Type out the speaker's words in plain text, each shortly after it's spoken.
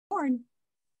popcorn.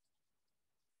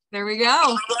 There we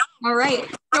go. All right.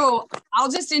 So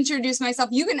I'll just introduce myself.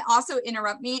 You can also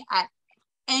interrupt me at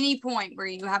any point where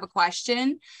you have a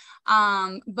question.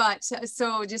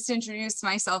 So just to introduce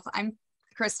myself, I'm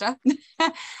Krista.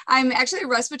 I'm actually a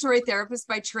respiratory therapist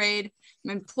by trade.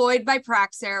 I'm employed by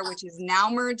Praxair, which is now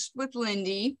merged with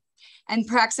Lindy. And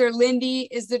Praxair Lindy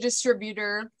is the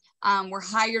distributor. We're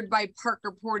hired by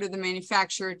Parker Porter, the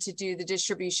manufacturer, to do the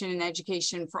distribution and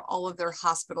education for all of their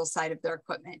hospital side of their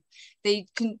equipment. They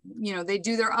can, they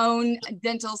do their own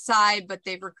dental side, but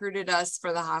they've recruited us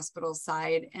for the hospital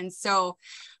side. And so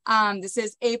this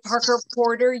is a Parker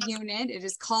Porter unit. It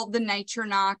is called the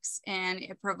Nitronox, and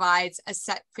it provides a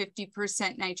set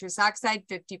 50% nitrous oxide,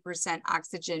 50%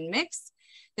 oxygen mix.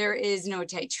 There is no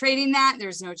titrating that.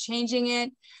 There's no changing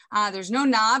it. There's no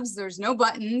knobs. There's no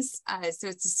buttons. So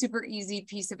it's a super easy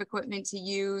piece of equipment to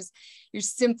use. You're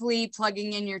simply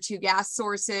plugging in your two gas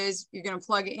sources. You're going to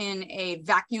plug in a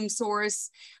vacuum source,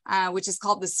 which is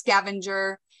called the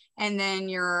scavenger. And then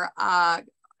you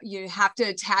have to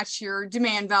attach your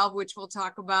demand valve, which we'll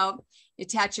talk about. You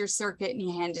attach your circuit and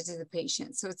you hand it to the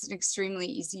patient. So it's an extremely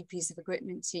easy piece of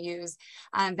equipment to use.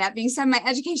 That being said, my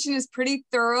education is pretty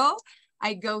thorough.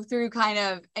 I go through kind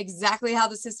of exactly how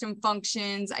the system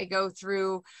functions. I go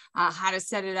through how to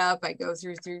set it up. I go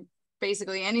through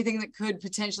basically anything that could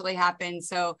potentially happen.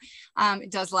 So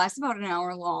it does last about an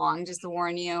hour long, just to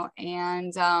warn you.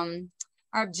 And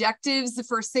our objectives, the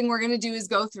first thing we're going to do is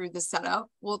go through the setup.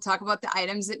 We'll talk about the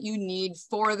items that you need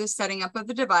for the setting up of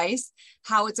the device,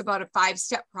 how it's about a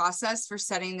 5-step process for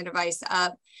setting the device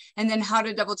up, and then how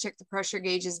to double check the pressure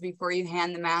gauges before you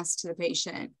hand the mask to the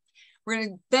patient. We're going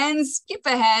to then skip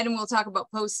ahead and we'll talk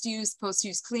about post-use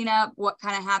cleanup, what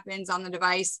kind of happens on the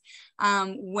device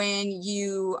when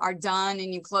you are done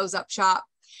and you close up shop.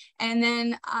 And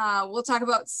then we'll talk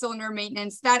about cylinder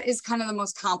maintenance. That is kind of the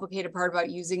most complicated part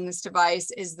about using this device,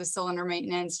 is the cylinder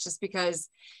maintenance, just because,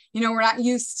 we're not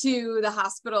used to the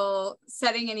hospital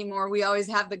setting anymore. We always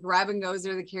have the grab and goes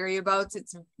or the carry abouts.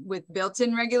 It's with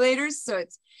built-in regulators. So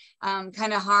it's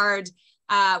kind of hard.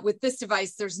 With this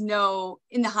device,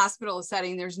 in the hospital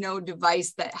setting, there's no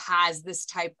device that has this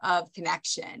type of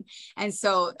connection. And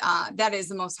so that is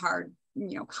the most hard,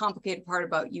 complicated part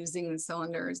about using the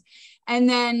cylinders. And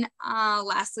then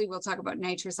lastly, we'll talk about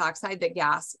nitrous oxide, the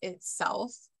gas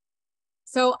itself.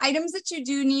 So items that you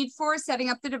do need for setting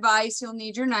up the device: you'll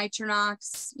need your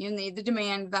Nitronox, you'll need the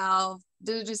demand valve,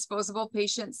 the disposable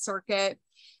patient circuit,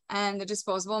 and the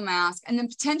disposable mask. And then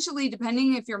potentially,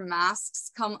 depending if your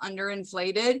masks come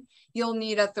underinflated, you'll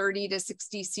need a 30 to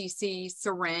 60 cc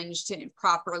syringe to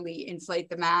properly inflate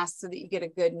the mask so that you get a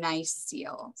good, nice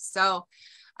seal. So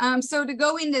to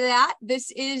go into that,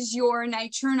 this is your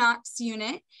Nitronox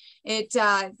unit.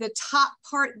 The top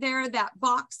part there, that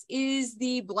box, is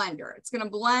the blender. It's going to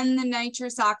blend the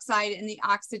nitrous oxide and the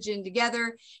oxygen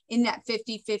together in that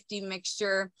 50-50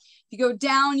 mixture. If you go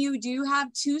down, you do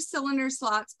have 2 cylinder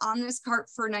slots on this cart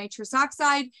for nitrous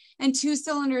oxide and 2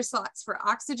 cylinder slots for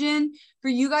oxygen. For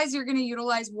you guys, you're going to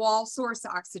utilize wall source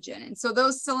oxygen. And so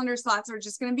those cylinder slots are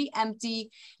just going to be empty,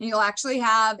 and you'll actually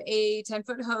have a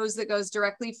 10-foot hose that goes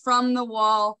directly from the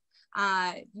wall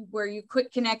where you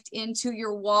quick connect into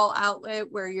your wall outlet,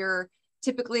 where you're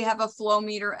typically have a flow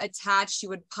meter attached. You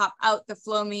would pop out the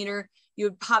flow meter, you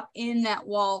would pop in that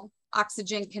wall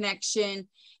oxygen connection,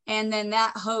 and then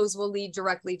that hose will lead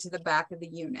directly to the back of the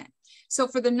unit. So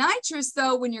for the nitrous,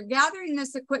 though, when you're gathering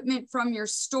this equipment from your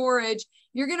storage,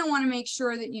 you're going to want to make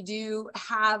sure that you do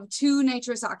have 2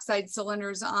 nitrous oxide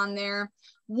cylinders on there.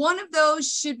 One of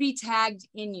those should be tagged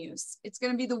in use. It's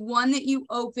going to be the one that you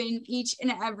open each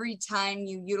and every time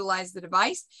you utilize the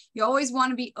device. You always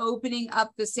want to be opening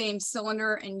up the same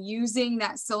cylinder and using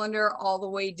that cylinder all the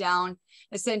way down,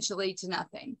 essentially to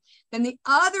nothing. Then the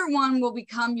other one will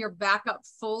become your backup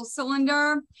full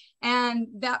cylinder. And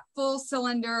that full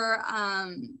cylinder,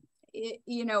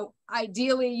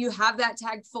 ideally you have that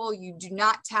tagged full. You do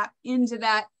not tap into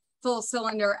that full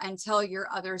cylinder until your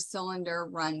other cylinder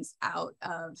runs out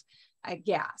of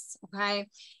gas. Okay.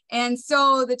 And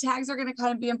so the tags are going to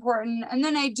kind of be important. And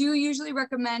then I do usually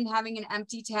recommend having an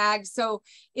empty tag. So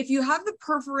if you have the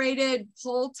perforated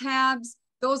pull tabs,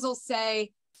 those will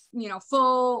say,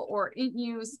 full or in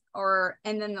use,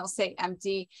 and then they'll say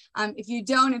empty. If you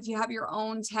don't, if you have your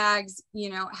own tags,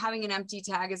 having an empty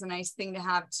tag is a nice thing to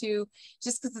have too,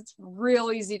 just because it's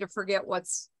real easy to forget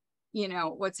what's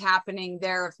happening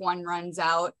there. If one runs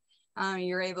out,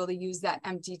 you're able to use that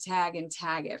empty tag and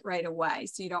tag it right away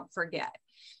so you don't forget.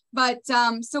 But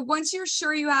so once you're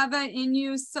sure you have an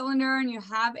in-use cylinder and you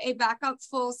have a backup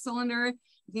full cylinder,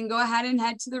 you can go ahead and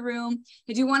head to the room.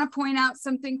 I do want to point out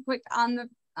something quick on the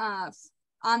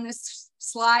on this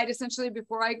slide, essentially,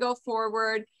 before I go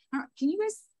forward. Can you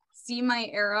guys see my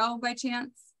arrow by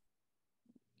chance?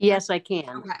 Yes, I can.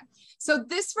 Okay. So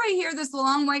this right here, this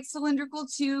long white cylindrical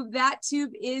tube, that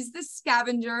tube is the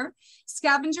scavenger.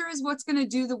 Scavenger is what's going to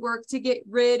do the work to get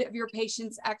rid of your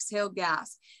patient's exhaled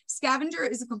gas. Scavenger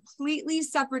is a completely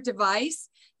separate device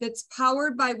that's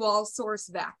powered by wall source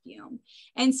vacuum.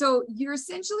 And so you're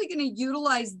essentially going to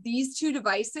utilize these two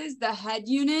devices, the head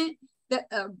unit, that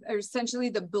are essentially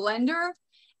the blender,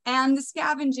 and the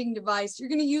scavenging device. You're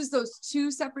going to use those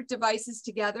two separate devices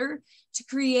together to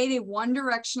create a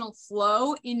one-directional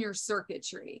flow in your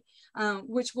circuitry,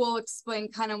 which we'll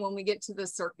explain kind of when we get to the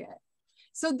circuit.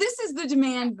 So this is the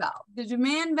demand valve. The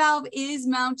demand valve is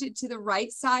mounted to the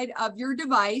right side of your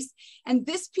device. And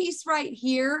this piece right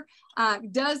here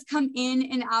does come in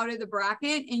and out of the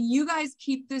bracket. And you guys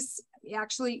keep this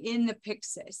actually in the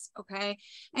Pyxis, okay?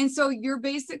 And so you're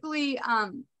basically,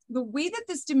 the way that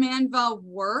this demand valve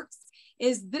works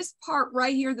is this part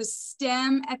right here, the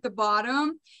stem at the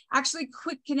bottom, actually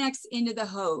quick connects into the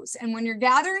hose. And when you're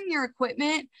gathering your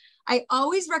equipment, I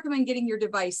always recommend getting your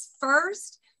device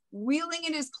first, wheeling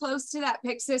it as close to that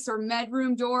Pyxis or med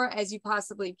room door as you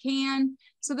possibly can,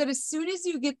 so that as soon as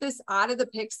you get this out of the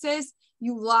Pyxis,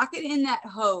 you lock it in that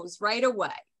hose right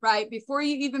away, right? Before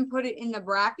you even put it in the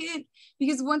bracket,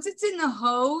 because once it's in the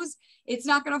hose, it's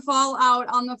not gonna fall out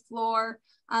on the floor.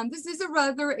 This is a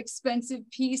rather expensive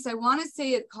piece. I want to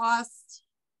say it costs,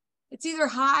 it's either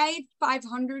high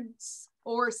 500s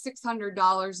or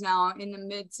 $600 now, in the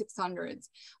mid 600s.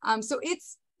 So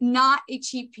it's not a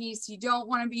cheap piece. You don't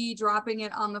want to be dropping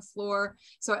it on the floor.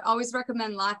 So I always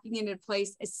recommend locking it in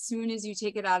place as soon as you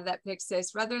take it out of that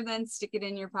Pyxis, rather than stick it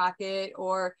in your pocket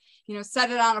or, you know, set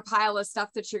it on a pile of stuff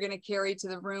that you're going to carry to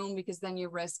the room, because then you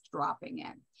risk dropping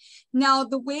it. Now,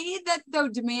 the way that the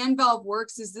demand valve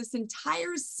works is this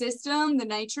entire system, the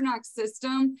Nitronox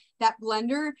system, that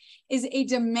blender, is a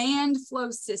demand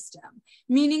flow system,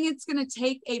 meaning it's going to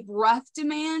take a breath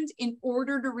demand in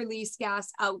order to release gas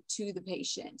out to the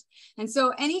patient. And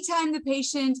so anytime the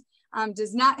patient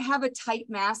does not have a tight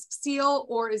mask seal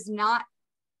or is not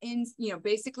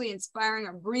basically inspiring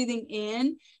or breathing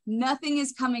in, nothing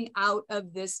is coming out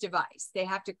of this device. They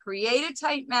have to create a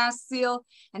tight mask seal,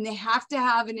 and they have to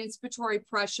have an inspiratory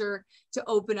pressure to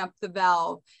open up the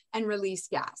valve and release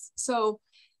gas. So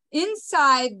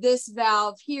inside this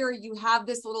valve here, you have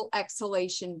this little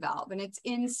exhalation valve, and it's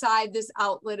inside this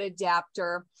outlet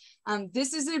adapter.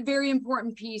 This is a very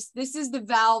important piece. This is the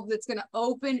valve that's going to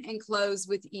open and close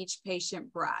with each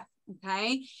patient breath.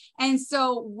 Okay. And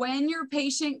so when your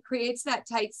patient creates that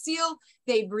tight seal,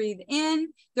 they breathe in,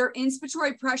 their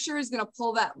inspiratory pressure is going to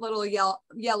pull that little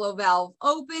yellow valve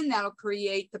open. That'll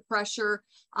create the pressure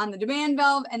on the demand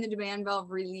valve, and the demand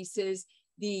valve releases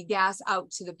the gas out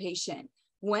to the patient.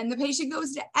 When the patient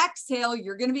goes to exhale,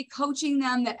 you're going to be coaching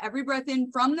them that every breath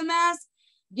in from the mask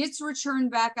gets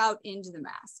returned back out into the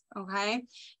mask, okay?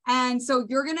 And so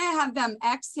you're gonna have them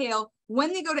exhale.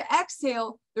 When they go to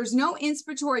exhale, there's no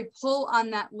inspiratory pull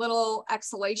on that little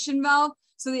exhalation valve,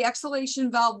 so the exhalation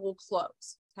valve will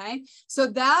close, okay? So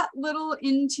that little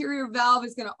interior valve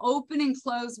is gonna open and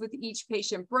close with each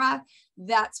patient breath.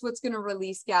 That's what's gonna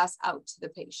release gas out to the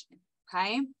patient,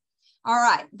 okay? All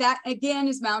right, that again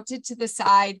is mounted to the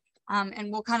side, and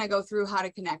we'll kind of go through how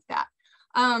to connect that.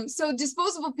 So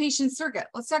disposable patient circuit,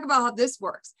 let's talk about how this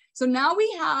works. So now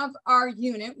we have our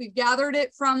unit, we've gathered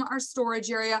it from our storage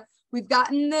area, we've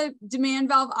gotten the demand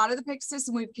valve out of the Pyxis,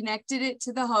 and we've connected it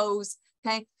to the hose,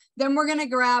 okay? Then we're gonna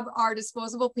grab our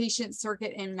disposable patient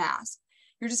circuit and mask.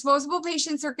 Your disposable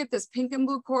patient circuit, this pink and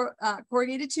blue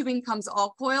corrugated tubing, comes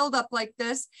all coiled up like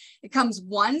this. It comes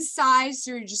one size,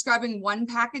 so you're just grabbing one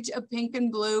package of pink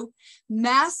and blue.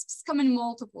 Masks come in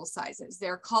multiple sizes.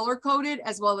 They're color coded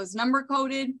as well as number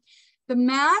coded. The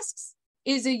masks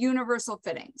is a universal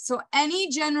fitting. So any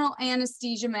general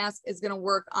anesthesia mask is going to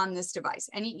work on this device,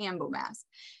 any ambo mask.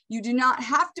 You do not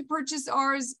have to purchase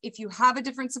ours. If you have a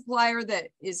different supplier that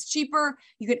is cheaper,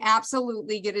 you can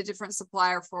absolutely get a different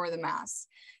supplier for the mask.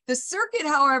 The circuit,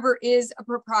 however, is a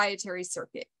proprietary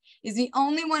circuit, is the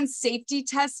only one safety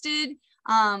tested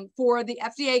for the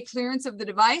FDA clearance of the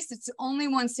device. It's the only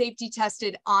one safety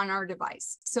tested on our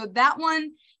device. So that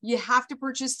one you have to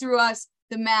purchase through us.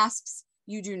 The masks,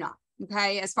 you do not.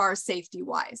 Okay, as far as safety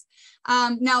wise.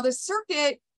 Now the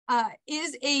circuit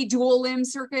is a dual limb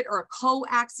circuit or a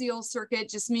coaxial circuit,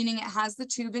 just meaning it has the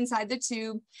tube inside the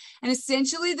tube. And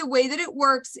essentially the way that it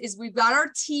works is we've got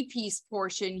our T-piece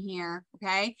portion here,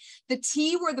 okay? The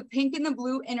T where the pink and the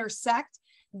blue intersect,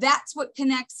 That's what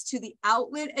connects to the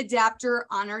outlet adapter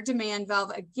on our demand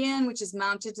valve, again, which is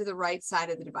mounted to the right side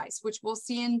of the device, which we'll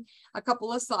see in a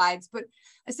couple of slides. But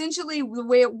essentially, the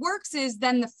way it works is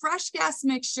then the fresh gas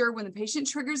mixture, when the patient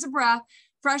triggers a breath,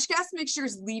 fresh gas mixture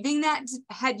is leaving that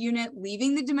head unit,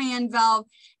 leaving the demand valve,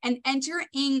 and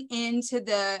entering into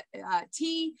the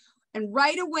T, and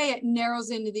right away it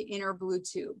narrows into the inner blue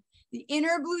tube. The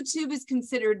inner blue tube is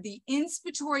considered the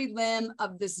inspiratory limb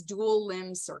of this dual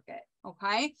limb circuit.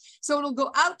 Okay, so it'll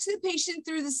go out to the patient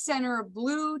through the center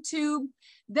blue tube.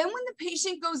 Then when the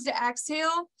patient goes to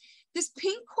exhale, this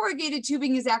pink corrugated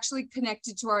tubing is actually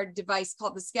connected to our device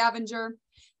called the scavenger.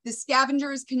 The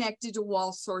scavenger is connected to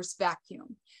wall source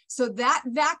vacuum. So that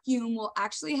vacuum will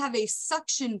actually have a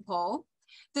suction pull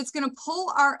that's going to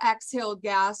pull our exhale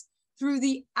gas through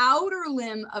the outer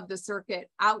limb of the circuit,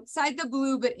 outside the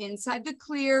blue, but inside the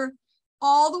clear,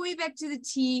 all the way back to the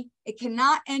T. It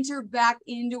cannot enter back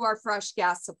into our fresh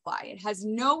gas supply. It has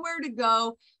nowhere to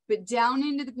go but down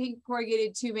into the pink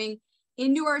corrugated tubing,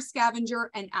 into our scavenger,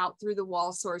 and out through the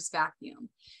wall source vacuum.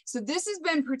 So this has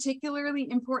been particularly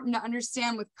important to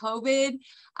understand with COVID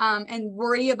and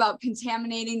worry about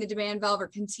contaminating the demand valve or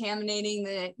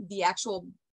contaminating the actual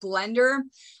blender.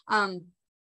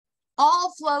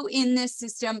 All flow in this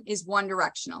system is one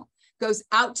directional. Goes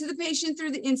out to the patient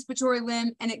through the inspiratory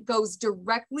limb, and it goes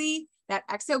directly, that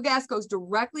exhale gas goes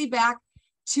directly back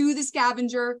to the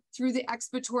scavenger through the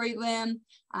expiratory limb.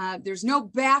 There's no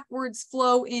backwards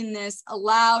flow in this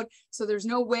allowed, so there's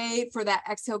no way for that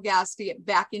exhale gas to get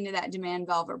back into that demand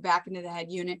valve or back into the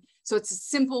head unit. So it's a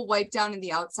simple wipe down in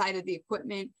the outside of the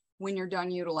equipment when you're done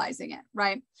utilizing it,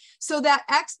 right? So that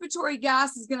expiratory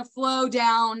gas is going to flow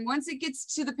down. Once it gets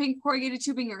to the pink corrugated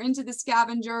tubing or into the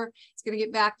scavenger, it's going to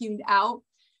get vacuumed out.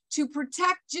 To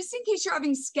protect, just in case you're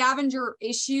having scavenger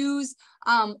issues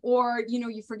or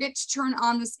you forget to turn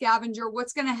on the scavenger,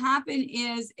 what's going to happen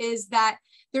is that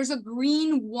there's a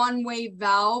green one-way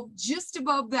valve just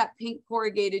above that pink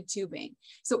corrugated tubing.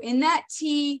 So in that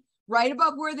T, right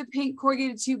above where the pink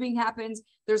corrugated tubing happens,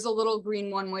 there's a little green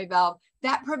one-way valve.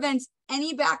 That prevents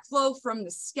any backflow from the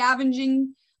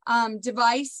scavenging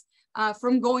device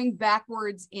from going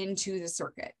backwards into the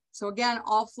circuit. So again,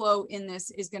 all flow in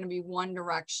this is going to be one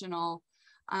directional,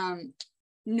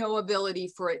 no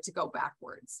ability for it to go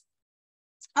backwards.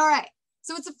 All right,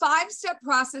 so it's a 5-step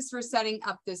process for setting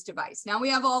up this device. Now we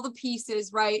have all the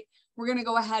pieces, right? We're going to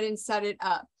go ahead and set it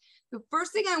up. The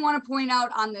first thing I want to point out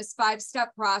on this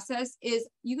 5-step process is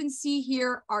you can see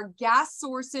here our gas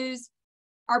sources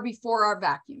are before our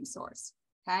vacuum source,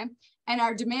 okay? And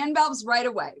our demand valves right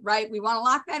away, right? We want to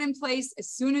lock that in place as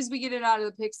soon as we get it out of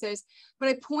the Pyxis. But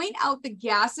I point out the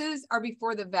gases are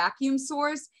before the vacuum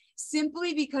source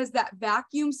simply because that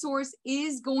vacuum source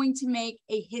is going to make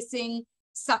a hissing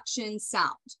suction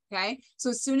sound, okay? So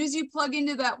as soon as you plug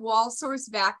into that wall source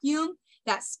vacuum,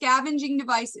 that scavenging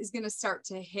device is going to start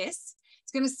to hiss.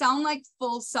 It's going to sound like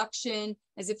full suction,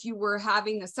 as if you were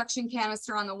having the suction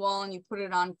canister on the wall and you put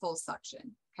it on full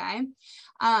suction, okay?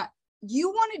 You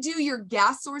want to do your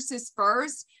gas sources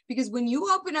first, because when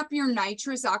you open up your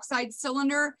nitrous oxide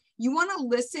cylinder, you want to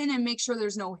listen and make sure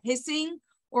there's no hissing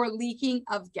or leaking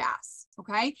of gas,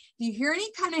 okay? If you hear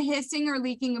any kind of hissing or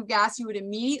leaking of gas, you would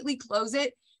immediately close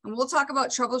it. And we'll talk about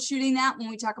troubleshooting that when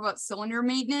we talk about cylinder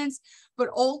maintenance. But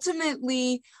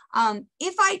ultimately,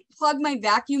 if I plug my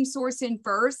vacuum source in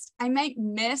first, I might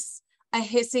miss a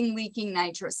hissing, leaking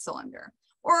nitrous cylinder,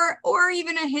 or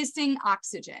even a hissing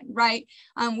oxygen, right?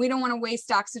 We don't want to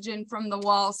waste oxygen from the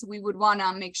wall, so we would want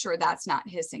to make sure that's not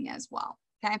hissing as well,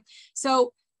 okay?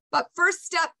 So, but first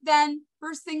step then,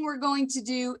 first thing we're going to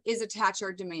do is attach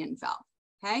our demand valve.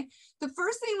 Okay, the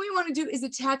first thing we want to do is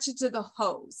attach it to the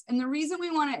hose. And the reason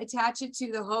we want to attach it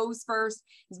to the hose first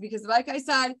is because, like I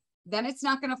said, then it's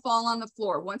not going to fall on the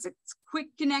floor. Once it's quick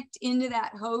connect into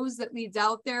that hose that leads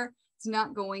out there, it's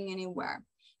not going anywhere.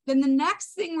 Then the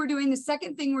next thing we're doing, the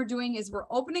second thing we're doing is we're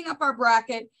opening up our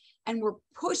bracket and we're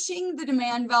pushing the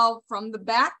demand valve from the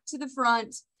back to the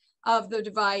front of the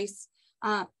device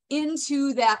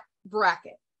into that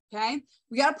bracket. Okay,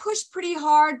 we got to push pretty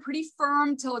hard, pretty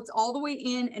firm till it's all the way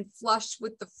in and flush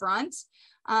with the front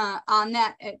on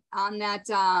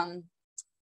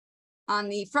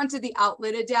the front of the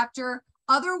outlet adapter.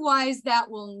 Otherwise, that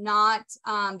will not,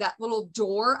 that little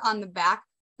door on the back,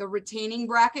 the retaining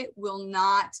bracket will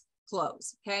not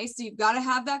close. Okay, so you've got to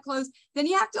have that closed. Then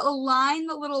you have to align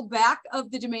the little back of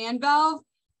the demand valve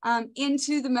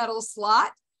into the metal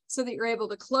slot so that you're able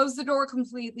to close the door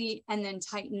completely and then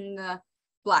tighten the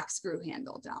black screw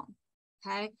handle down.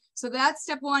 Okay, so that's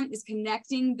step one, is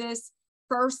connecting this.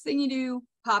 First thing you do,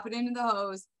 pop it into the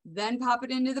hose, then pop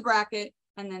it into the bracket,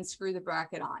 and then screw the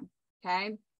bracket on,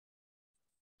 okay?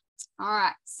 All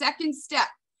right, second step.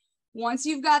 Once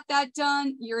you've got that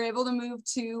done, you're able to move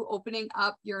to opening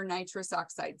up your nitrous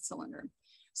oxide cylinder.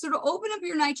 So to open up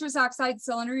your nitrous oxide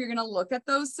cylinder, you're gonna look at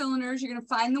those cylinders. You're gonna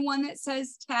find the one that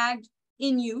says tagged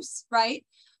in use, right?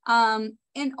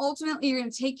 And ultimately, you're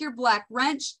gonna take your black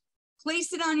wrench,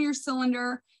 place it on your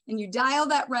cylinder, and you dial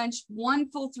that wrench one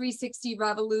full 360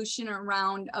 revolution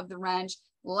around of the wrench,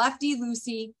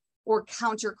 lefty-loosey or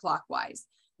counterclockwise.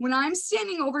 When I'm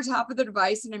standing over top of the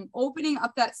device and I'm opening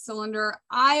up that cylinder,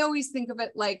 I always think of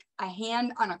it like a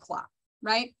hand on a clock,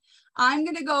 right? I'm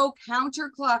gonna go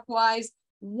counterclockwise,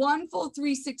 one full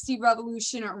 360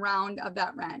 revolution around of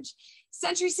that wrench.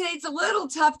 Sentry say it's a little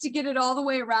tough to get it all the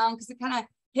way around because it kind of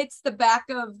hits the back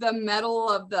of the metal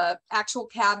of the actual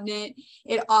cabinet.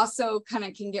 It also kind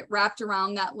of can get wrapped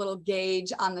around that little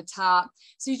gauge on the top.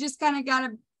 So you just kind of got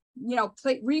to, you know,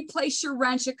 replace your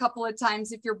wrench a couple of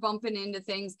times if you're bumping into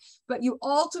things, but you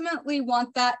ultimately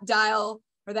want that dial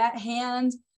or that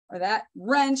hand or that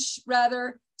wrench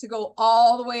rather to go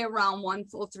all the way around one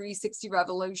full 360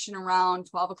 revolution around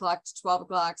 12 o'clock to 12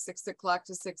 o'clock, 6 o'clock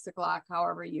to 6 o'clock,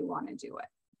 however you want to do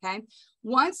it, okay?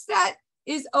 Once that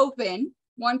is open,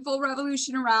 one full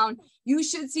revolution around, you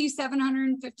should see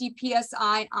 750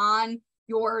 PSI on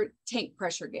your tank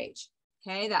pressure gauge.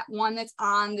 Okay, that one that's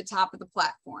on the top of the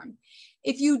platform.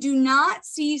 If you do not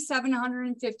see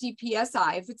 750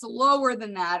 PSI, if it's lower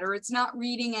than that, or it's not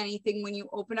reading anything when you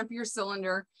open up your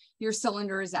cylinder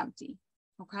is empty.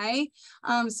 Okay,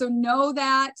 so know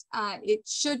that it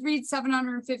should read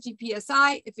 750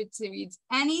 PSI. If it reads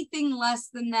anything less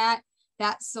than that,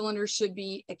 that cylinder should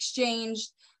be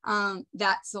exchanged.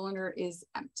 That cylinder is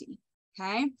empty.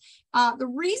 Okay, the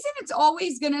reason it's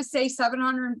always going to say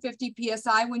 750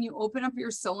 PSI when you open up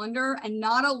your cylinder and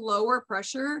not a lower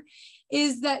pressure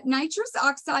is that nitrous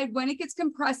oxide, when it gets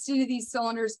compressed into these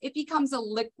cylinders, it becomes a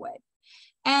liquid.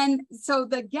 And so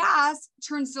the gas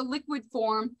turns to liquid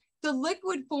form. The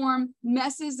liquid form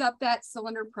messes up that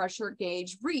cylinder pressure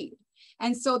gauge read.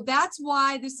 And so that's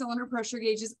why the cylinder pressure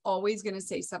gauge is always going to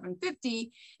say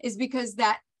 750, is because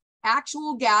that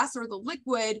actual gas or the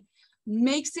liquid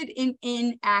makes it an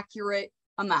inaccurate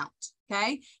amount,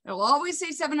 okay? It'll always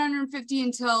say 750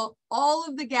 until all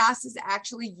of the gas is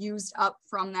actually used up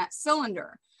from that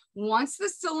cylinder. Once the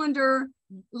cylinder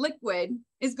liquid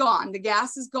is gone, the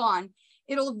gas is gone,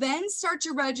 it'll then start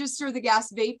to register the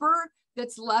gas vapor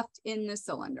that's left in the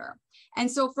cylinder. And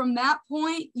so from that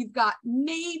point, you've got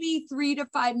maybe 3 to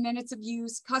 5 minutes of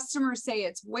use. Customers say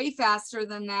it's way faster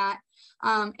than that.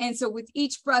 And so with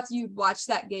each breath, you'd watch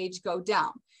that gauge go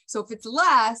down. So if it's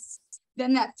less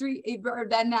than that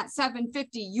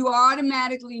 750, you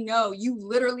automatically know you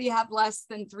literally have less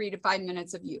than 3 to 5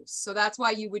 minutes of use. So that's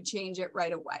why you would change it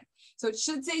right away. So it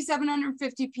should say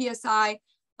 750 PSI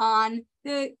on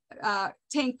the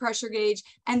tank pressure gauge.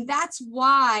 And that's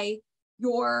why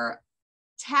your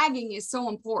tagging is so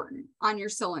important on your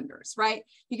cylinders, right?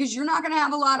 Because you're not going to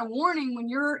have a lot of warning when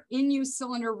your in-use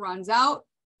cylinder runs out,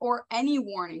 or any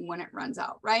warning when it runs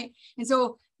out, right? And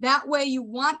so that way you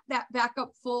want that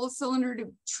backup full cylinder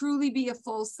to truly be a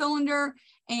full cylinder,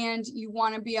 and you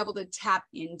want to be able to tap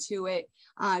into it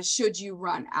should you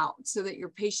run out, so that your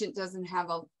patient doesn't have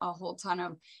a whole ton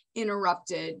of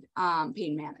interrupted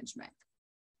pain management.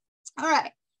 All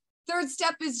right. Third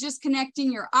step is just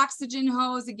connecting your oxygen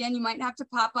hose. Again, you might have to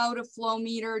pop out a flow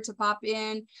meter to pop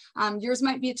in. Yours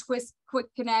might be a twist quick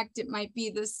connect. It might be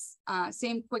this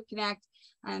same quick connect.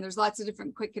 And there's lots of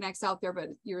different quick connects out there, but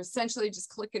you're essentially just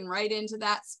clicking right into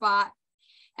that spot.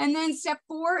 And then step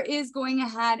 4 is going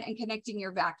ahead and connecting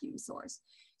your vacuum source.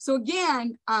 So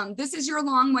again, this is your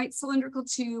long white cylindrical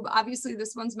tube. Obviously,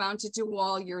 this one's mounted to a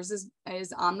wall. Yours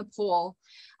is on the pole.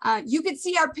 You can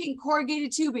see our pink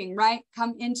corrugated tubing, right?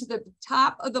 Come into the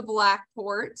top of the black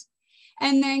port.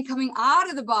 And then coming out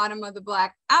of the bottom of the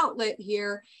black outlet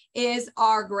here is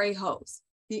our gray hose.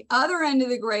 The other end of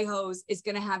the gray hose is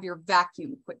going to have your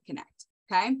vacuum quick connect.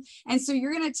 Okay. And so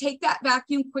you're going to take that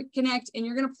vacuum quick connect and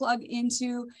you're going to plug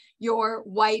into your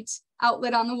white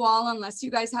outlet on the wall, unless you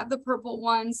guys have the purple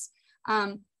ones.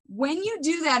 When you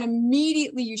do that,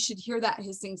 immediately you should hear that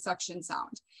hissing suction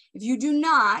sound. If you do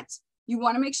not, you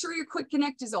want to make sure your quick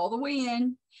connect is all the way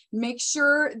in. Make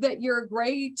sure that your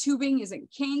gray tubing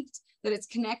isn't kinked, that it's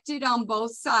connected on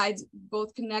both sides,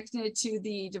 both connected to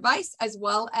the device as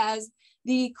well as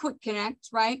the quick connect,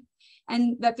 right?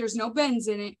 And that there's no bends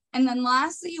in it. And then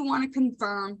lastly, you want to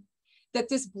confirm that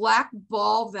this black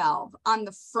ball valve on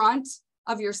the front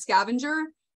of your scavenger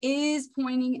is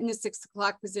pointing in the 6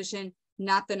 o'clock position,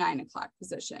 not the 9 o'clock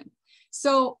position.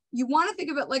 So you want to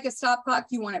think of it like a stop clock.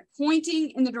 You want it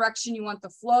pointing in the direction you want the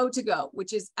flow to go,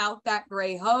 which is out that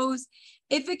gray hose.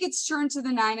 If it gets turned to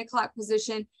the 9 o'clock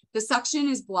position, the suction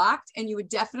is blocked and you would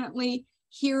definitely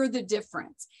hear the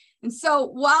difference. And so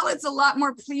while it's a lot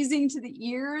more pleasing to the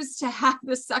ears to have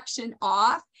the suction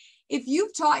off, if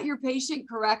you've taught your patient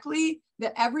correctly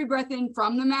that every breath in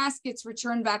from the mask gets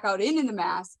returned back out into the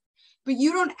mask, but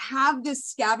you don't have this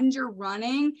scavenger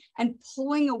running and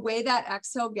pulling away that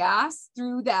exhale gas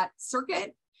through that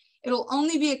circuit, it'll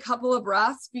only be a couple of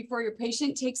breaths before your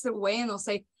patient takes it away and they'll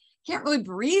say, can't really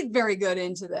breathe very good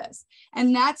into this.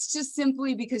 And that's just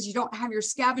simply because you don't have your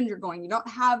scavenger going. You don't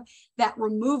have that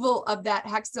removal of that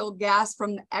exhale gas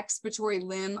from the expiratory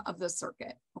limb of the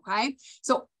circuit, okay?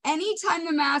 So anytime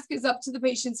the mask is up to the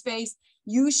patient's face,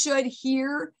 you should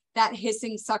hear that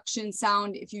hissing suction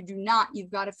sound. If you do not, you've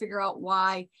got to figure out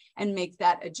why and make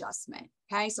that adjustment,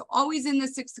 okay? So always in the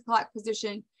 6 o'clock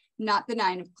position, not the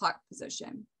 9 o'clock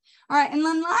position. All right, and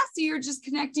then lastly, you're just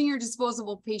connecting your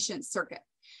disposable patient circuit.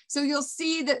 So you'll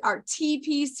see that our T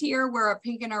piece here, where our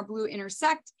pink and our blue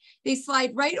intersect, they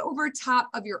slide right over top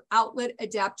of your outlet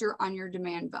adapter on your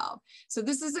demand valve. So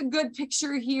this is a good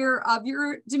picture here of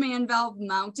your demand valve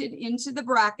mounted into the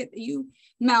bracket that you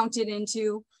mounted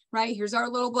into, right? Here's our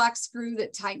little black screw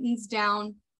that tightens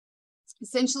down.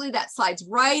 Essentially, that slides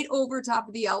right over top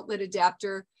of the outlet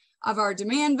adapter of our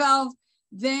demand valve.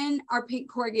 Then our pink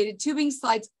corrugated tubing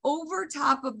slides over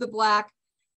top of the black,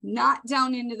 not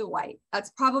down into the white. That's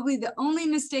probably the only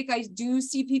mistake I do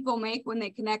see people make when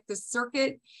they connect the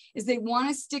circuit, is they want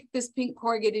to stick this pink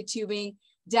corrugated tubing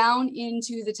down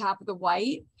into the top of the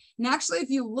white. And actually, if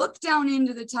you look down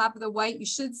into the top of the white, you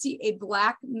should see a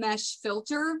black mesh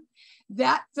filter.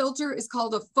 That filter is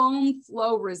called a foam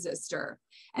flow resistor.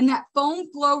 And that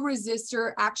foam flow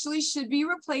resistor actually should be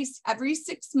replaced every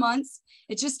 6 months.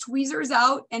 It just tweezers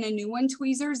out and a new one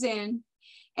tweezers in.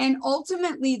 And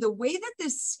ultimately, the way that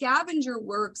this scavenger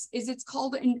works is it's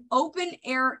called an open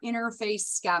air interface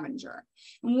scavenger.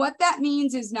 And what that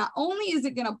means is not only is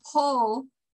it going to pull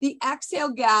the exhale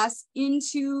gas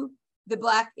into the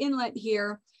black inlet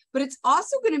here, but it's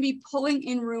also going to be pulling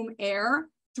in room air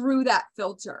through that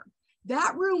filter.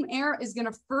 That room air is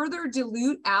going to further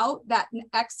dilute out that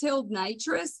exhaled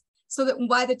nitrous so that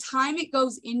by the time it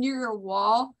goes into your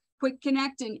wall, quick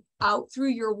connect and out through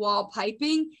your wall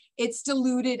piping, it's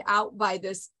diluted out by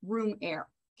this room air,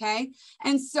 okay?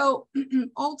 And so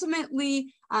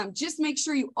ultimately, just make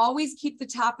sure you always keep the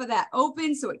top of that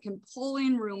open so it can pull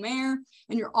in room air,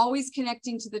 and you're always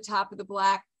connecting to the top of the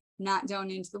black, not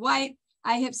down into the white.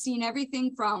 I have seen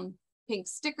everything from pink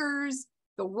stickers,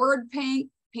 the word pink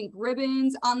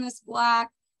ribbons on this black.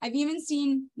 I've even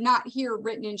seen not here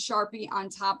written in Sharpie on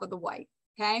top of the white.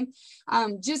 Okay,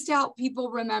 just to help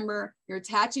people remember, you're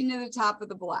attaching to the top of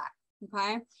the black,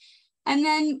 okay? And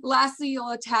then lastly,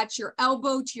 you'll attach your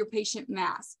elbow to your patient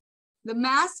mask. The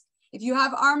mask, if you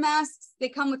have our masks, they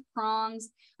come with prongs.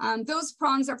 Those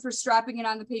prongs are for strapping it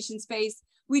on the patient's face.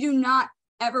 We do not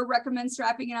ever recommend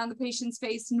strapping it on the patient's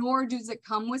face, nor does it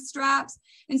come with straps.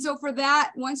 And so for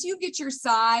that, once you get your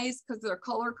size, because they're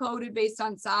color coded based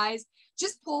on size,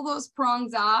 just pull those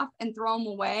prongs off and throw them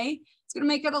away. It's going to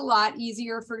make it a lot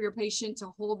easier for your patient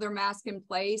to hold their mask in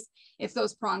place if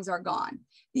those prongs are gone.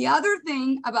 The other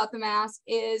thing about the mask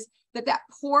is that that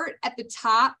port at the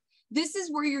top, this is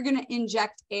where you're going to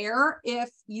inject air if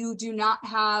you do not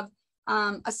have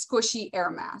a squishy air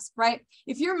mask, right?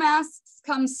 If your masks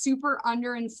come super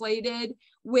underinflated,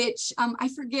 which I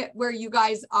forget where you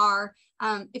guys are.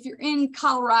 If you're in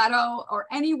Colorado or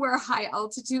anywhere high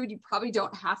altitude, you probably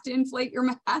don't have to inflate your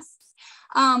masks.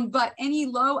 But any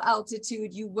low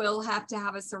altitude, you will have to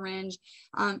have a syringe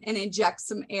and inject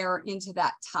some air into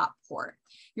that top port.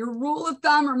 Your rule of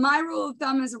thumb, or my rule of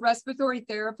thumb as a respiratory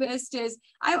therapist, is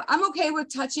I'm okay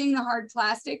with touching the hard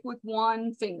plastic with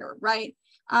one finger, right?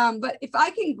 But if I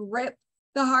can grip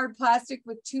the hard plastic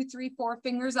with 2, 3, 4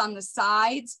 fingers on the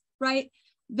sides, right,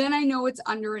 then I know it's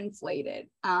underinflated.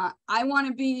 I want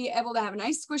to be able to have a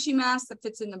nice squishy mask that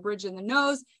fits in the bridge of the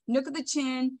nose, nook of the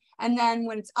chin, and then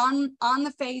when it's on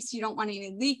the face, you don't want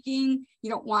any leaking. You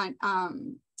don't want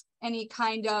any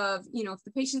kind of, if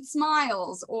the patient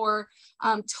smiles or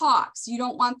talks, you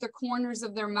don't want the corners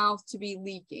of their mouth to be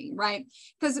leaking, right?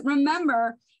 Because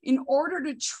remember, in order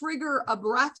to trigger a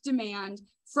breath demand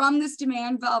from this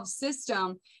demand valve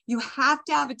system, you have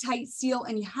to have a tight seal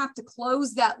and you have to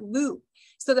close that loop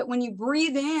so that when you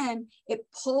breathe in, it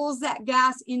pulls that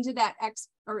gas into that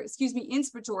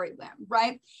inspiratory limb,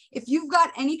 right? If you've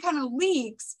got any kind of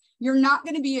leaks, you're not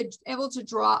going to be able to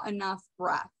draw enough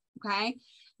breath, okay?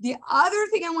 The other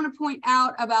thing I want to point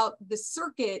out about the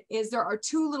circuit is there are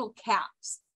two little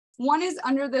caps. One is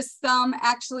under the thumb,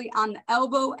 actually on the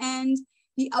elbow end.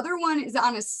 The other one is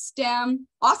on a stem,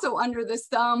 also under the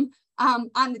thumb,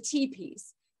 on the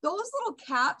T-piece. Those little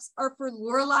caps are for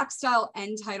Lurlock style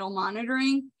end tidal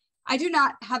monitoring. I do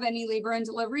not have any labor and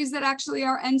deliveries that actually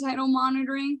are end tidal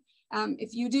monitoring.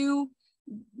 If you do,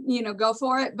 you know, go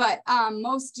for it, but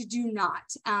most do not.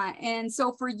 And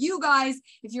so for you guys,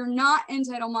 if you're not end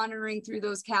tidal monitoring through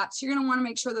those caps, you're going to want to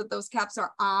make sure that those caps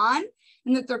are on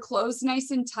and that they're closed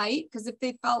nice and tight, because if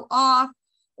they fell off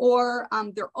or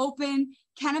they're open,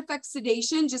 can affect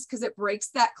sedation just because it breaks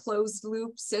that closed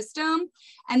loop system.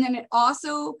 And then it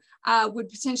also would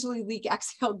potentially leak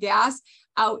exhale gas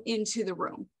out into the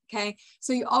room. Okay,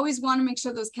 so you always want to make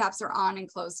sure those caps are on and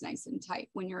closed nice and tight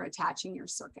when you're attaching your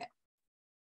circuit.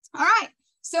 All right,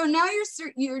 so now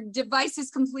your device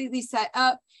is completely set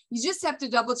up. You just have to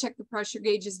double check the pressure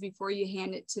gauges before you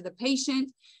hand it to the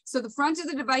patient. So the front of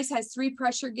the device has 3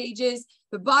 pressure gauges.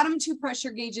 The bottom 2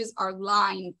 pressure gauges are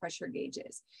line pressure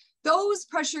gauges. Those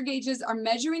pressure gauges are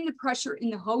measuring the pressure in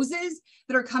the hoses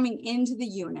that are coming into the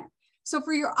unit. So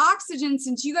for your oxygen,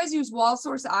 since you guys use wall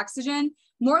source oxygen,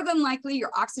 more than likely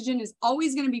your oxygen is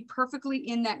always going to be perfectly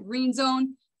in that green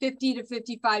zone, 50 to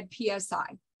 55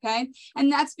 PSI. Okay.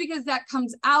 And that's because that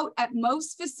comes out at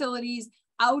most facilities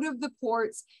out of the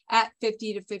ports at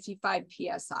 50 to 55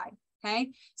 PSI. Okay.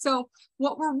 So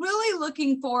what we're really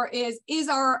looking for is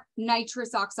our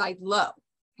nitrous oxide low?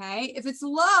 Okay. If it's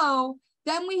low,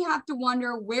 then we have to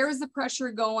wonder, where's the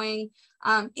pressure going?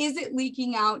 Is it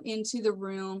leaking out into the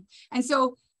room? And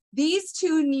so these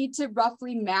two need to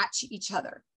roughly match each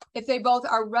other. If they both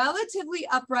are relatively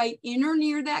upright in or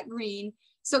near that green,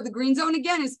 so the green zone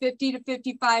again is 50 to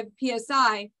 55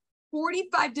 PSI,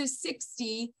 45 to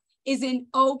 60 is an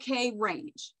okay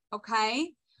range,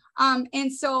 okay?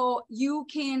 And so you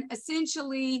can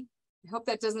essentially, I hope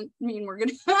that doesn't mean we're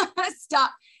gonna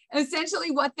stop.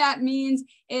 Essentially what that means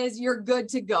is you're good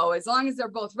to go as long as they're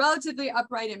both relatively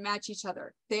upright and match each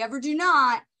other. If they ever do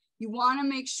not, you want to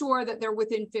make sure that they're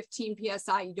within 15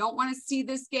 PSI. You don't want to see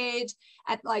this gauge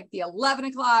at like the 11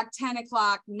 o'clock, 10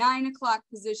 o'clock, 9 o'clock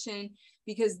position,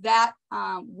 because that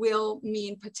will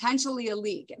mean potentially a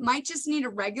leak. It might just need a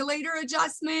regulator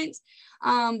adjustment,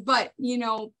 but you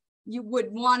know, you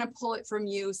would want to pull it from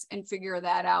use and figure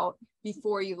that out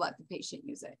before you let the patient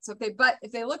use it. So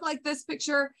if they look like this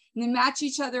picture and they match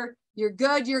each other, you're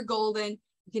good, you're golden.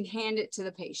 You can hand it to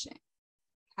the patient.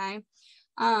 Okay.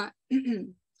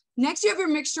 Next, you have your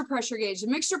mixture pressure gauge. The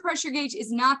mixture pressure gauge is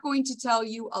not going to tell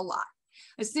you a lot.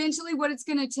 Essentially, what it's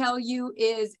going to tell you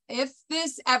is if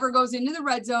this ever goes into the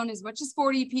red zone as much as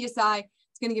 40 PSI,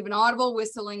 it's going to give an audible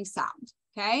whistling sound.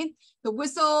 Okay. The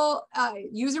whistle,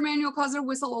 user manual calls it a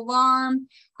whistle alarm.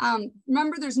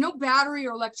 Remember, there's no battery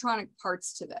or electronic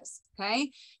parts to this.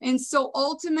 Okay. And so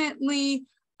ultimately,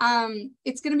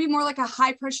 it's going to be more like a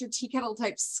high pressure tea kettle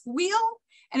type squeal,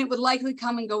 and it would likely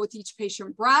come and go with each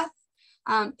patient breath.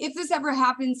 If this ever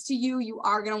happens to you, you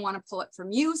are going to want to pull it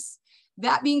from use.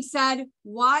 That being said,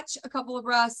 watch a couple of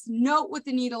breaths, note what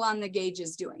the needle on the gauge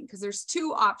is doing, because there's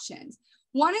 2 options.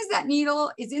 One is that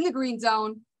needle is in the green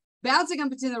zone, bouncing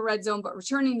up into the red zone, but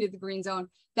returning to the green zone.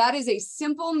 That is a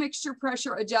simple mixture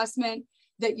pressure adjustment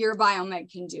that your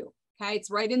biomed can do. Okay, it's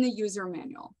right in the user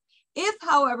manual. If,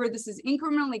 however, this is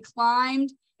incrementally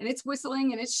climbed and it's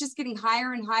whistling and it's just getting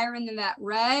higher and higher into that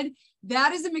red,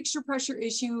 that is a mixture pressure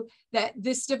issue that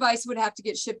this device would have to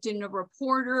get shipped into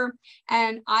Porter,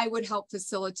 and I would help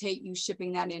facilitate you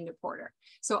shipping that into Porter.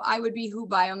 So I would be who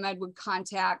biomed would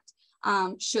contact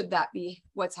should that be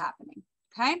what's happening.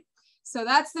 Okay. So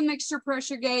that's the mixture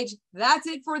pressure gauge. That's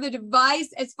it for the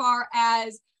device as far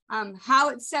as how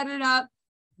it's set it up,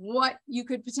 what you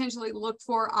could potentially look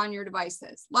for on your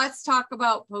devices. Let's talk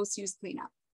about post-use cleanup.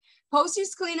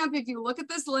 Post-use cleanup, if you look at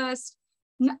this list,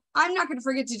 I'm not going to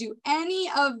forget to do any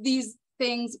of these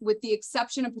things with the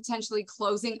exception of potentially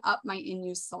closing up my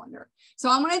in-use cylinder. So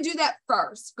I'm going to do that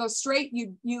first. Go straight,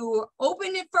 you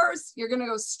open it first, you're going to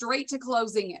go straight to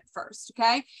closing it first,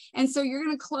 okay? And so you're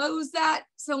going to close that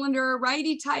cylinder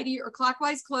righty-tighty or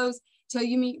clockwise close till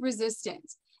you meet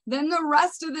resistance. Then the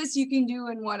rest of this you can do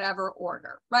in whatever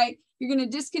order, right? You're going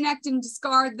to disconnect and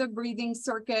discard the breathing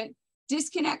circuit,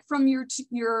 disconnect from your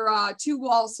 2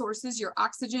 wall sources, your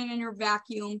oxygen and your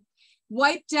vacuum,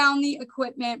 wipe down the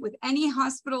equipment with any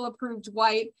hospital approved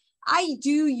wipe. I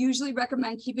do usually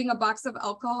recommend keeping a box of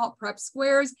alcohol prep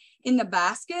squares in the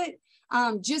basket,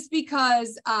 just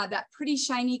because that pretty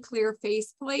shiny clear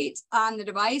faceplate on the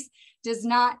device does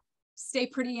not stay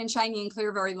pretty and shiny and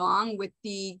clear very long with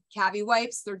the Cavi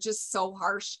wipes. They're just so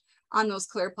harsh on those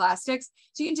clear plastics.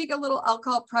 So you can take a little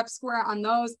alcohol prep square on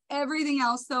those. Everything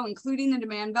else though, including the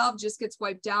demand valve, just gets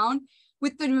wiped down.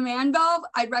 With the demand valve,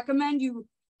 I recommend you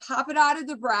pop it out of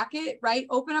the bracket, right?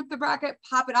 Open up the bracket,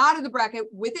 pop it out of the bracket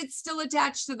with it still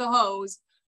attached to the hose,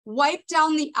 wipe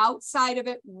down the outside of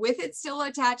it with it still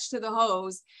attached to the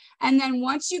hose. And then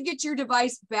once you get your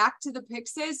device back to the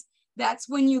Pyxis, that's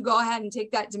when you go ahead and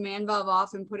take that demand valve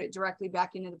off and put it directly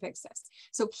back into the Pyxis.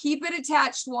 So keep it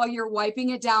attached while you're wiping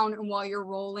it down and while you're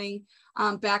rolling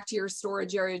back to your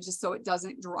storage area, just so it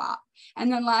doesn't drop.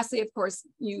 And then lastly, of course,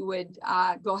 you would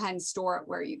go ahead and store it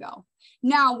where you go.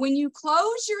 Now, when you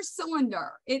close your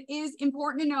cylinder, it is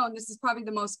important to know, and this is probably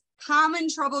the most common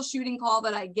troubleshooting call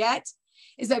that I get,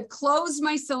 is I've closed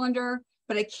my cylinder,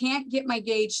 but I can't get my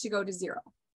gauge to go to 0.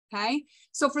 Okay,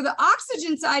 so for the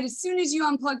oxygen side, as soon as you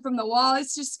unplug from the wall,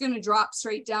 it's just going to drop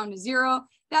straight down to 0.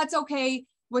 That's okay.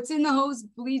 What's in the hose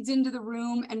bleeds into the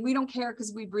room, and we don't care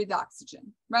because we breathe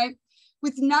oxygen, right?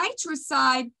 With nitrous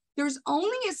side, there's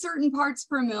only a certain parts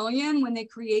per million when they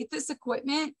create this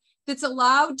equipment that's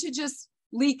allowed to just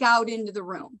leak out into the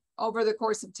room over the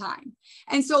course of time.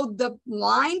 And so the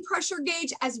line pressure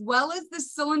gauge, as well as the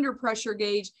cylinder pressure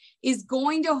gauge, is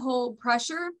going to hold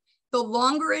pressure. The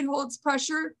longer it holds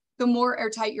pressure, the more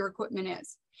airtight your equipment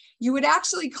is. You would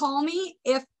actually call me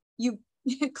if you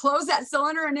close that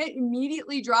cylinder and it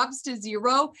immediately drops to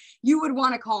 0. You would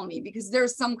want to call me because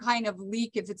there's some kind of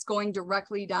leak if it's going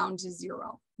directly down to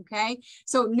 0. Okay,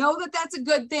 so know that that's a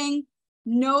good thing.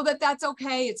 Know that that's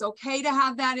okay. It's okay to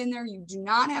have that in there. You do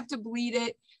not have to bleed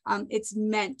it. It's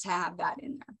meant to have that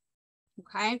in there.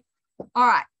 Okay, all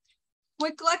right.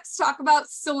 Quick, let's talk about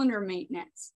cylinder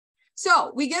maintenance.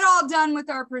 So we get all done with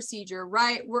our procedure,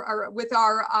 right? With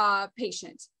our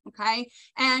patient, okay?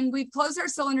 And we've closed our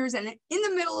cylinders, and in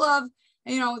the middle of,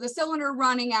 the cylinder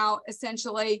running out,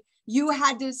 essentially, you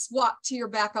had to swap to your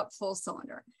backup full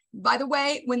cylinder. By the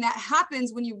way, when that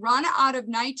happens, when you run out of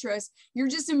nitrous, you're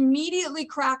just immediately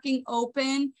cracking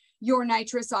open your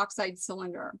nitrous oxide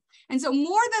cylinder. And so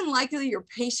more than likely, your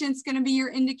patient's going to be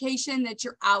your indication that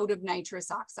you're out of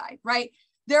nitrous oxide, right?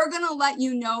 They're going to let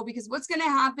you know, because what's going to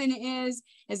happen is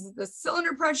the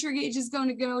cylinder pressure gauge is going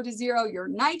to go to 0. Your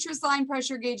nitrous line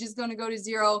pressure gauge is going to go to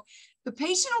 0. The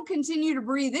patient will continue to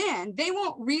breathe in. They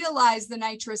won't realize the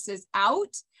nitrous is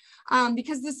out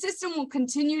because the system will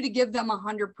continue to give them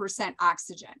 100%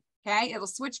 oxygen. Okay, it'll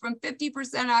switch from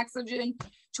 50% oxygen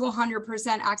to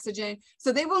 100% oxygen.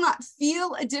 So they will not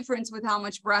feel a difference with how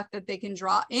much breath that they can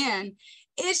draw in.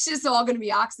 It's just all going to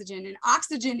be oxygen, and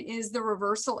oxygen is the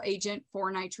reversal agent for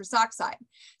nitrous oxide.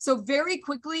 So very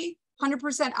quickly,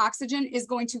 100% oxygen is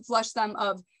going to flush them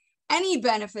of any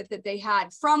benefit that they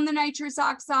had from the nitrous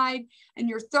oxide. And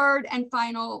your third and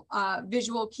final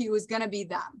visual cue is going to be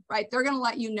them, right? They're going to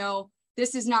let you know,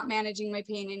 this is not managing my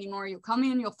pain anymore. You'll come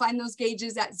in, you'll find those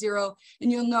gauges at 0, and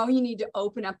you'll know you need to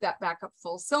open up that backup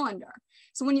full cylinder.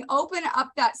 So when you open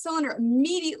up that cylinder,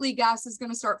 immediately gas is going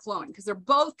to start flowing because they're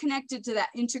both connected to that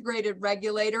integrated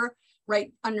regulator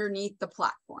right underneath the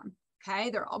platform. Okay,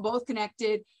 they're all both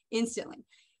connected instantly.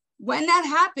 When that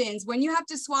happens, when you have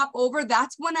to swap over,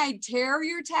 that's when I'd tear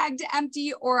your tag to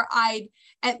empty, or I'd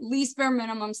at least bare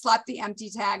minimum slap the empty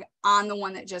tag on the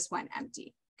one that just went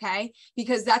empty. Okay,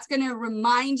 because that's going to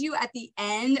remind you at the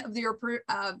end of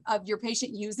your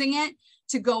patient using it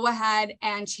to go ahead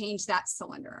and change that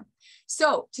cylinder.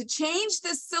 So to change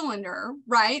the cylinder,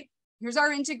 right, here's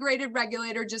our integrated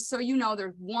regulator, just so you know,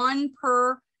 there's one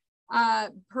per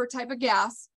type of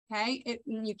gas. Okay,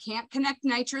 you can't connect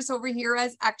nitrous over here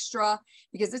as extra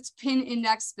because it's pin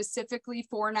indexed specifically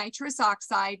for nitrous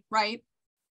oxide, right?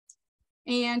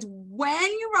 And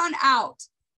when you run out,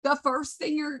 the first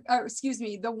thing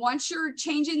once you're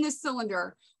changing this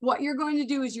cylinder, what you're going to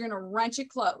do is you're going to wrench it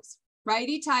closed,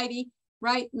 righty tighty,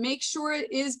 right? Make sure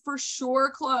it is for sure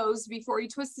closed before you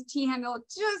twist the T-handle,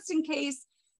 just in case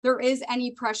there is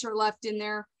any pressure left in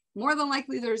there. More than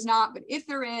likely there's not, but if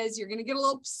there is, you're going to get a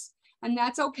little pss, and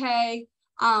that's okay.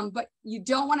 But you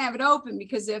don't want to have it open,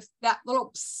 because if that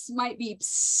little pss might be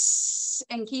pss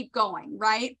and keep going,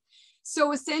 right?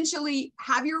 So essentially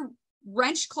have your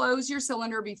wrench close your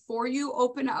cylinder before you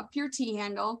open up your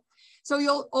T-handle. So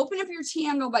you'll open up your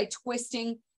T-handle by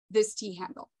twisting this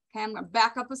T-handle. Okay, I'm going to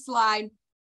back up a slide.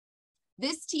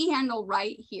 This T-handle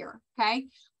right here, okay?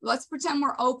 Let's pretend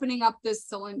we're opening up this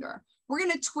cylinder. We're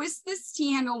going to twist this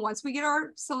T-handle once we get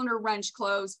our cylinder wrench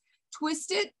closed,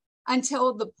 twist it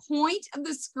until the point of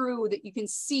the screw that you can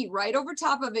see right over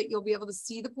top of it, you'll be able to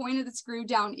see the point of the screw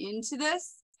down into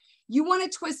this. You want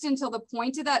to twist until the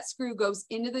point of that screw goes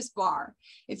into this bar.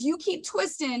 If you keep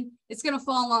twisting, it's going to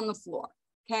fall on the floor,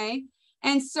 okay?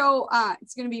 And so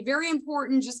it's going to be very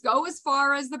important. Just go as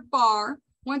far as the bar.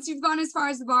 Once you've gone as far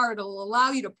as the bar, it'll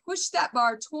allow you to push that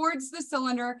bar towards the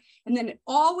cylinder, and then it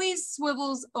always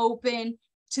swivels open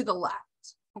to the left.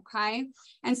 Okay.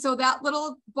 And so that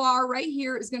little bar right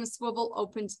here is going to swivel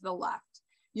open to the left.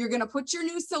 You're going to put your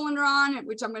new cylinder on,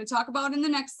 which I'm going to talk about in the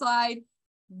next slide.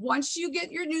 Once you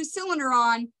get your new cylinder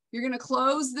on, you're going to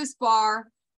close this bar,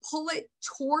 pull it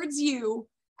towards you,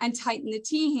 and tighten the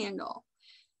T-handle.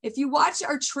 If you watch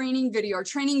our training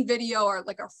video or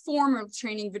like our former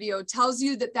training video tells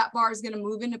you that that bar is going to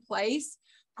move into place.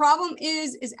 Problem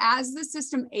is as the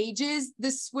system ages,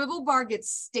 the swivel bar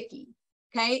gets sticky.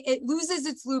 Okay, it loses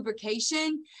its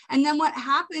lubrication. And then what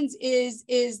happens is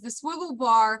the swivel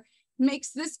bar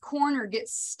makes this corner get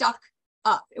stuck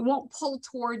up. It won't pull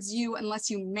towards you unless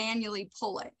you manually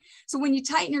pull it. So when you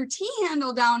tighten your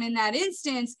T-handle down in that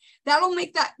instance, that'll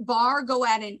make that bar go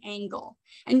at an angle.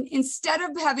 And instead of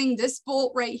having this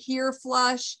bolt right here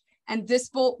flush and this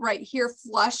bolt right here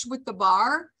flush with the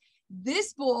bar,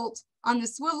 this bolt on the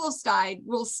swivel side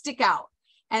will stick out.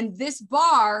 And this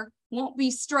bar won't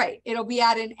be straight. It'll be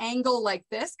at an angle like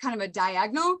this, kind of a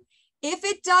diagonal. If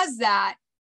it does that,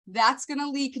 that's going to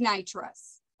leak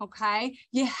nitrous. Okay,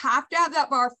 you have to have that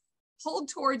bar pulled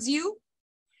towards you,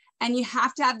 and you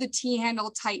have to have the T-handle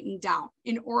tightened down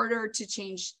in order to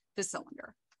change the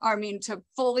cylinder. Or I mean, to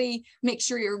fully make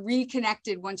sure you're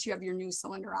reconnected once you have your new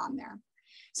cylinder on there.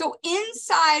 So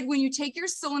inside, when you take your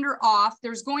cylinder off,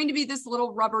 there's going to be this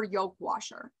little rubber yoke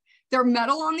washer. They're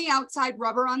metal on the outside,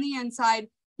 rubber on the inside.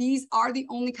 These are the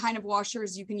only kind of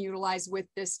washers you can utilize with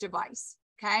this device.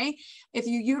 Okay, if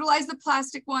you utilize the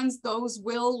plastic ones, those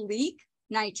will leak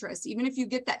nitrous. Even if you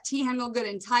get that T-handle good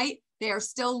and tight, they are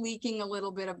still leaking a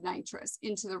little bit of nitrous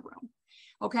into the room.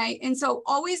 Okay, and so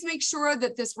always make sure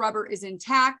that this rubber is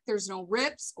intact. There's no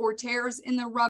rips or tears in the rubber.